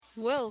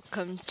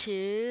Welcome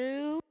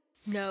to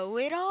Know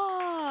It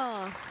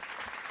All.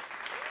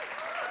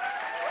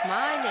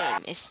 My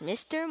name is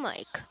Mr.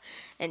 Mike,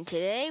 and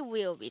today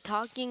we'll be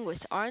talking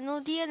with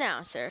Arnold the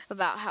announcer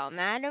about how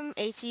Madam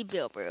A.C.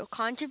 Bilbrew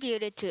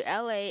contributed to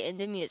LA in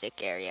the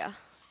music area.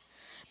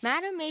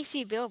 Madam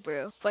A.C.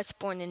 Bilbrew was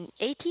born in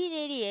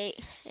 1888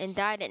 and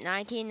died in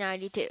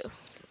 1992.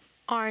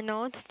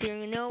 Arnold, do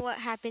you know what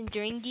happened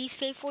during these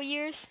fateful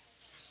years?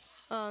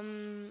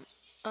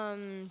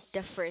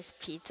 The first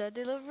pizza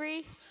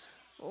delivery?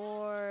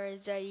 Or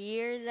the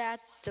year that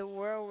the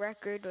world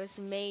record was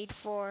made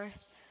for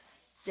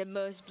the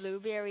most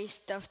blueberries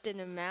stuffed in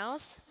a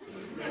mouse?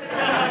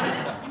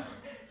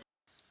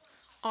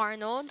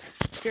 Arnold,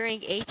 during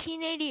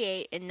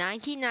 1888 and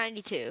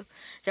 1992,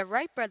 the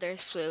Wright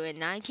brothers flew in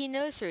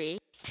 1903.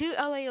 Two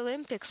LA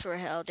Olympics were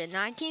held in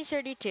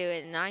 1932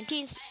 and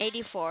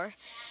 1984,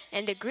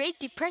 and the Great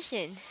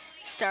Depression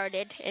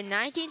started in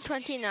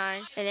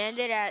 1929 and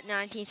ended at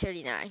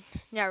 1939.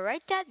 Now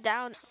write that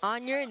down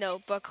on your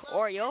notebook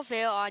or you'll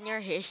fail on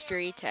your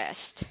history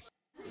test.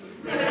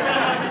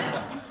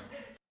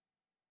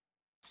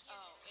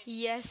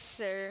 Yes,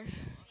 sir.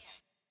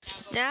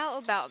 Now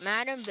about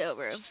Madam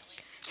Bilbrew.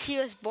 She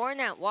was born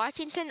at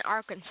Washington,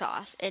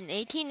 Arkansas in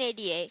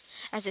 1888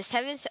 as the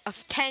seventh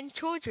of 10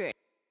 children.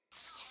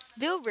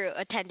 Bilbrew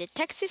attended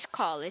Texas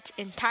College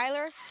in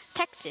Tyler,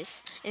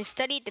 Texas, and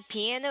studied the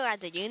piano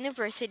at the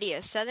University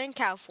of Southern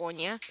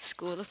California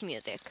School of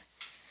Music.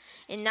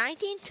 In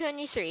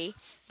 1923,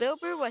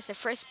 Bilbrew was the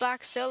first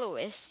black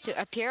soloist to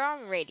appear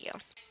on radio.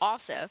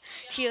 Also,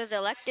 she was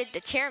elected the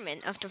chairman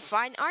of the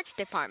Fine Arts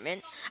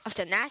Department of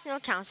the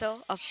National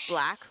Council of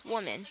Black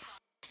Women.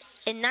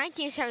 In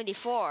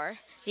 1974,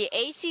 the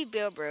A.C.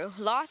 Bilbrew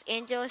Los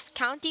Angeles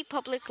County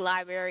Public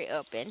Library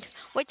opened,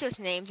 which was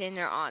named in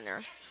her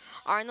honor.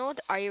 Arnold,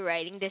 are you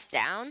writing this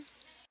down?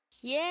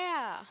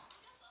 Yeah!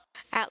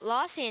 At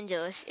Los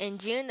Angeles in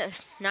June of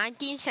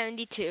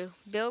 1972,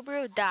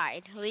 Bilbrew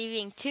died,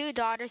 leaving two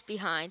daughters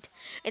behind,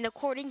 and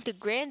according to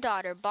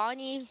granddaughter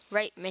Bonnie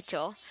Wright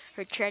Mitchell,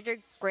 her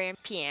treasured grand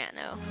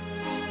piano.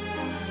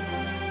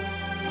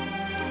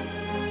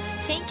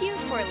 Thank you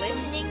for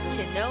listening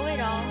to Know It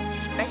All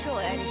Special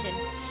Edition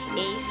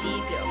A.C.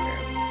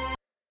 Bilbrew.